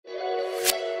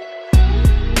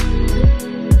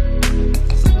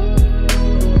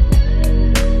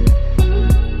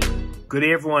Good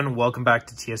day, everyone. Welcome back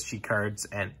to TSG Cards,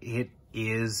 and it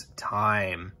is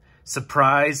time.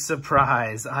 Surprise,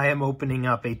 surprise. I am opening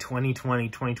up a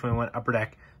 2020-2021 Upper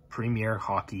Deck Premier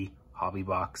Hockey Hobby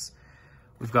Box.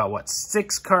 We've got, what,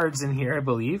 6 cards in here, I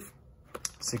believe.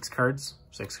 6 cards?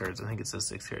 6 cards. I think it says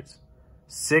 6 cards.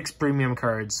 6 premium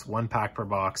cards, 1 pack per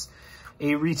box.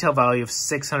 A retail value of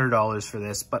 $600 for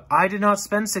this, but I did not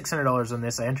spend $600 on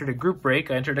this. I entered a group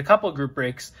break. I entered a couple group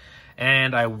breaks,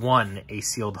 and I won a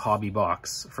sealed hobby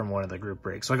box from one of the group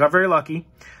breaks. So I got very lucky.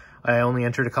 I only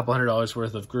entered a couple $100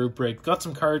 worth of group break. Got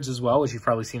some cards as well, which you've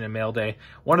probably seen in mail day.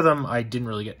 One of them I didn't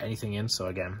really get anything in, so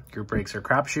again, group breaks are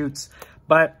crapshoots,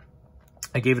 but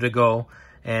I gave it a go.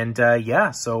 And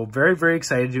yeah, so very, very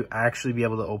excited to actually be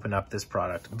able to open up this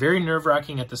product. Very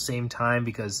nerve-wracking at the same time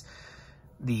because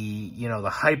the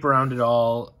hype around it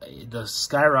all, the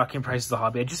skyrocketing prices of the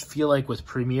hobby. I just feel like with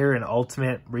Premier and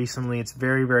Ultimate recently, it's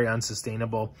very, very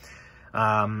unsustainable.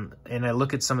 And I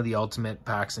look at some of the Ultimate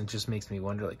packs and it just makes me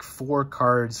wonder, like 4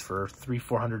 cards for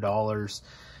 $300-400.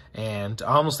 And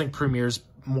I almost think Premier's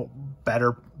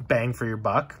better bang for your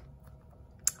buck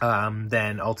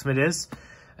than Ultimate is.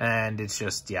 And it's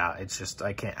just, yeah, it's just,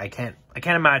 I can't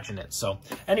imagine it. So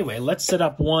anyway, let's set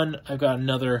up one. I've got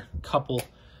another couple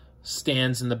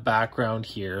stands in the background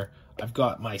here. I've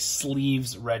got my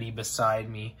sleeves ready beside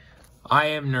me. I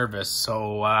am nervous,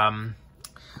 so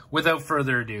without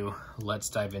further ado,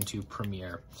 let's dive into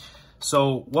Premier.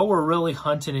 So what we're really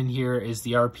hunting in here is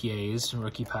the RPAs,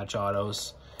 rookie patch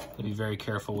autos. I'll be very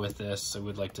careful with this. I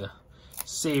would like to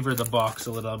savor the box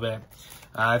a little bit.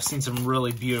 I've seen some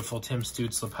really beautiful Tim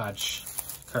Stützle patch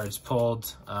cards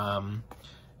pulled,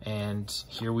 and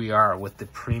here we are with the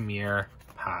Premier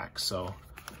pack. So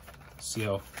see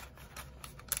how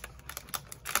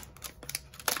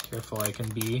careful I can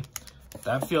be.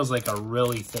 That feels like a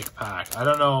really thick pack. I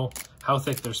don't know how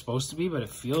thick they're supposed to be, but it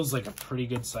feels like a pretty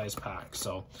good size pack.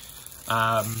 So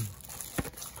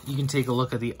you can take a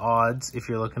look at the odds if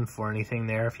you're looking for anything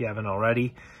there, if you haven't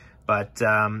already. But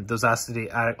those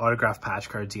autograph patch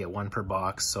cards, you get 1 per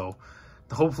box. So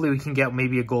hopefully we can get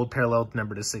maybe a gold parallel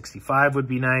number to 65 would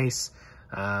be nice.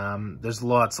 There's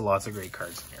lots of great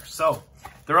cards in here. So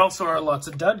there also are lots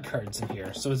of dud cards in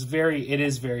here. So it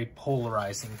is very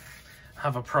polarizing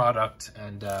of a product,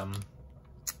 and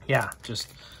yeah, just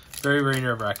very, very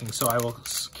nerve-wracking. So I will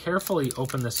carefully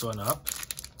open this one up,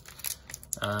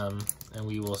 and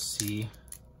we will see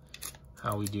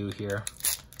how we do here.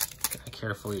 Gonna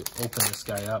carefully open this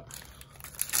guy up,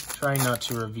 trying not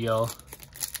to reveal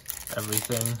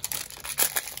everything.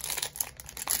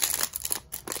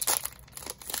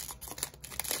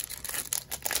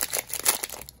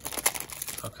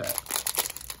 Okay,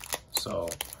 so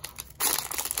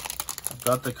I've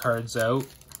got the cards out,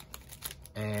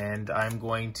 and I'm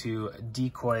going to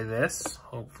decoy this,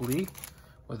 hopefully,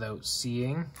 without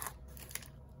seeing.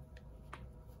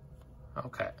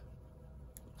 Okay,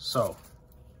 so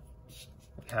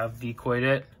we have decoyed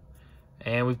it,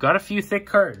 and we've got a few thick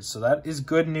cards, so that is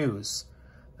good news.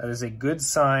 That is a good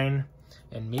sign,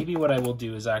 and maybe what I will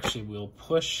do is actually we'll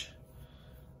push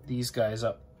these guys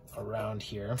up around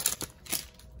here.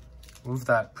 Move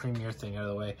that Premier thing out of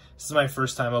the way. This is my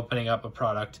first time opening up a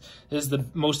product. This is the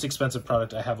most expensive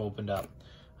product I have opened up.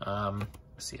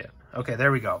 See it. Okay,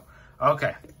 there we go.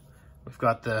 Okay, we've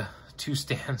got the 2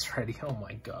 stands ready. Oh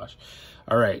my gosh.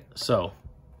 All right, so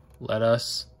let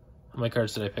us, how many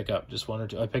cards did I pick up? Just 1 or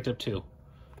 2? I picked up 2.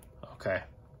 Okay.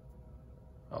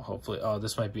 Oh, hopefully, oh,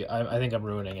 this might be, I think I'm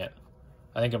ruining it.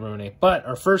 I think I'm ruining it. But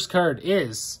our first card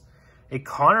is a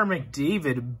Connor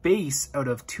McDavid base out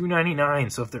of 299.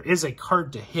 So if there is a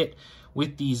card to hit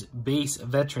with these base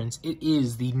veterans, it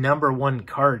is the #1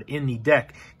 card in the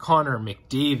deck, Connor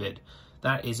McDavid.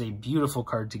 That is a beautiful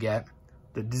card to get.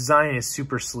 The design is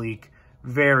super sleek.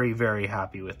 Very, very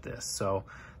happy with this. So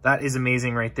that is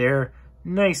amazing right there.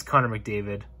 Nice Connor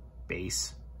McDavid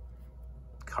base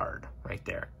card right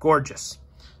there. Gorgeous.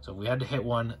 So if we had to hit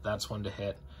one, that's one to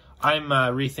hit. I'm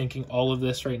rethinking all of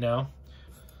this right now.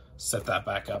 Set that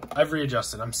back up. I've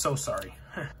readjusted. I'm so sorry.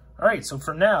 All right, so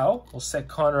for now, we'll set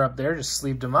Connor up there, just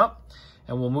sleeved him up,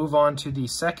 and we'll move on to the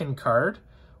second card,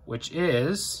 which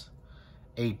is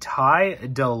a Ty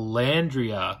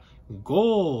Dellandrea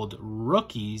Gold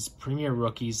Rookies, Premier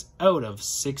Rookies out of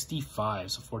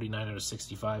 65. So 49 out of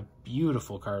 65.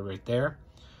 Beautiful card right there.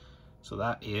 So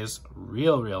that is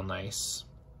real, real nice.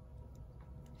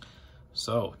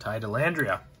 So, Ty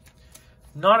Dellandrea.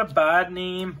 Not a bad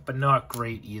name, but not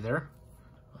great either.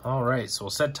 All right, so we'll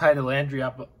set Ty Dellandrea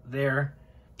up there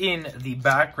in the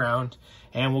background,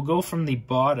 and we'll go from the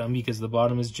bottom because the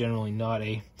bottom is generally not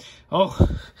a... Oh,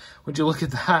 would you look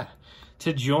at that?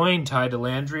 to join Ty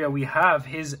Dellandrea, we have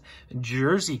his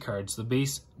jersey cards, the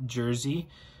base jersey,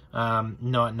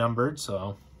 not numbered,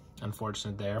 so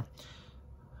unfortunate there.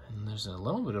 And there's a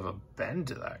little bit of a bend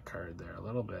to that card there, a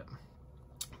little bit.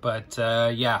 But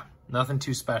yeah, nothing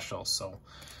too special, so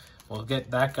we'll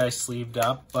get that guy sleeved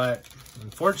up. But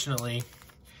unfortunately,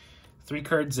 3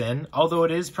 cards in, although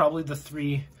it is probably the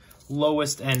 3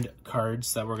 lowest end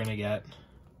cards that we're going to get.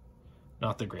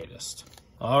 Not the greatest.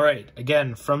 All right,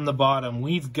 again, from the bottom,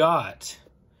 we've got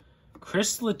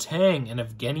Chris Letang and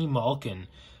Evgeny Malkin,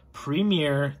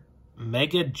 Premier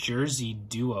Mega Jersey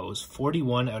Duos,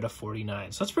 41 out of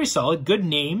 49. So that's pretty solid. Good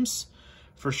names,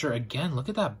 for sure. Again, look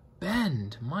at that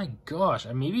bend. My gosh.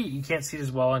 Maybe you can't see it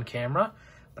as well on camera,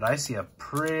 but I see a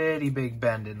pretty big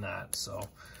bend in that. So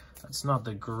that's not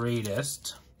the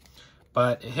greatest.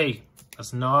 But, hey,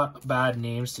 that's not bad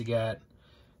names to get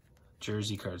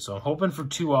jersey cards. So I'm hoping for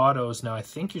 2 autos. Now I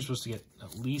think you're supposed to get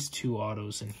at least 2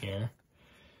 autos in here,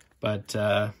 but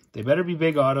they better be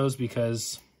big autos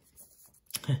because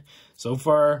so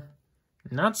far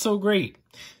not so great.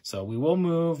 So we will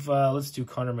move, let's do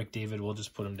Connor McDavid. We'll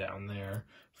just put him down there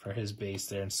for his base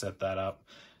there and set that up.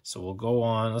 So we'll go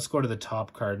on, let's go to the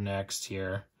top card next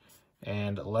here,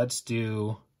 and let's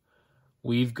do,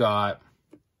 we've got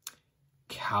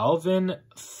Calvin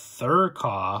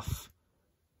Thurkoff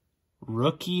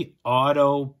rookie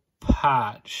auto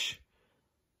patch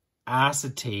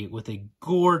acetate with a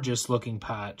gorgeous looking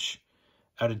patch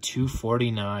out of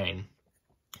 249.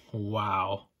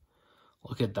 Wow,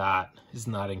 look at that.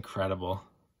 Isn't that incredible?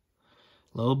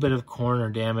 A little bit of corner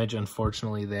damage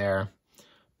unfortunately there,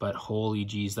 but holy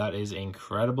geez, that is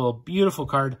incredible. Beautiful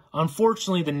card.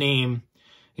 Unfortunately the name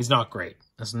is not great.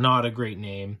 That's not a great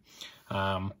name,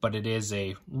 but it is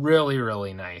a really,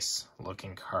 really nice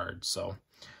looking card. So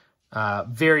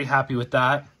very happy with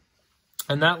that.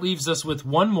 And that leaves us with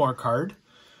one more card.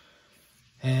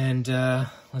 And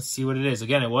let's see what it is.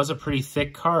 Again, it was a pretty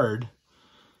thick card.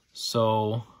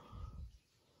 So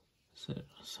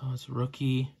it's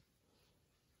rookie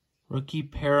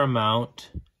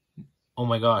Paramount. Oh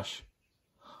my gosh.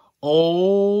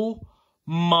 Oh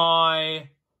my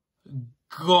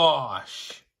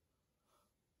gosh.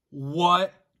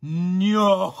 What?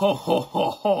 No.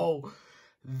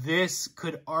 This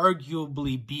could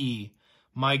arguably be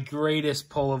my greatest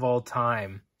pull of all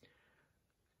time.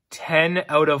 10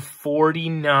 out of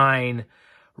 49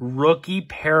 rookie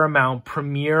Paramount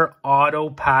Premier Auto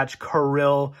Patch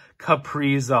Kirill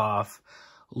Kaprizov.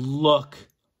 Look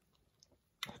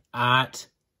at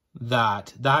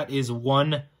that. That is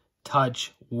one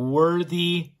touch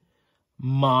worthy.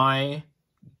 My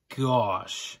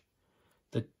gosh.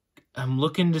 I'm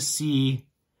looking to see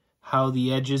how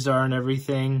the edges are and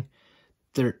everything.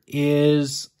 There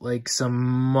is like some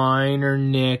minor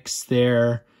nicks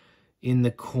there in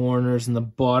the corners, and the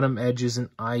bottom edge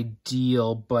isn't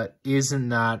ideal, but isn't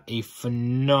that a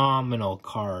phenomenal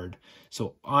card?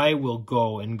 So I will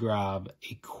go and grab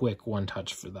a quick one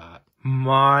touch for that.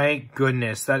 My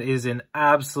goodness, that is an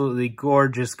absolutely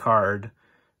gorgeous card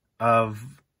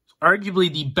of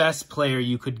arguably the best player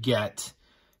you could get,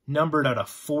 numbered out of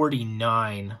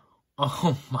 49.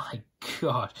 Oh my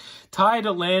gosh. Ty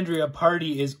Dellandrea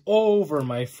party is over,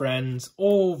 my friends.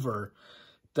 Over.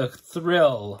 The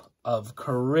thrill of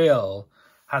Kirill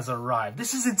has arrived.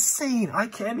 This is insane. I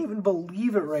can't even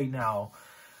believe it right now.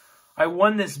 I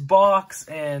won this box,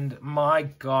 and my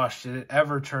gosh, did it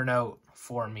ever turn out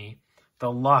for me.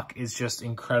 The luck is just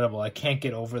incredible. I can't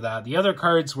get over that. The other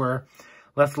cards were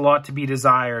left a lot to be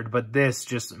desired, but this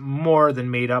just more than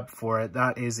made up for it.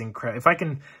 That is incredible. If I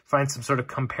can find some sort of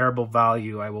comparable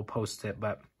value, I will post it,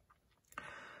 but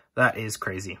that is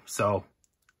crazy. So,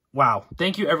 wow.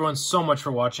 Thank you everyone so much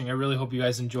for watching. I really hope you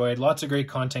guys enjoyed. Lots of great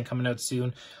content coming out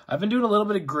soon. I've been doing a little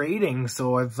bit of grading,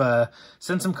 so I've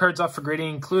sent some cards off for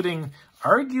grading, including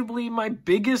arguably my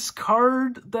biggest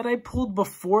card that I pulled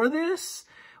before this,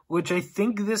 which I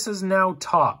think this is now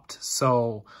topped.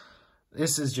 So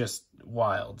this is just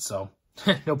wild. So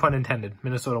no pun intended.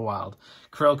 Minnesota Wild.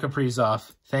 Kirill Kaprizov,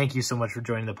 thank you so much for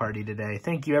joining the party today.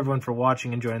 Thank you everyone for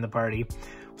watching and joining the party.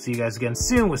 We'll see you guys again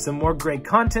soon with some more great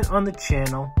content on the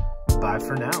channel. Bye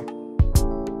for now.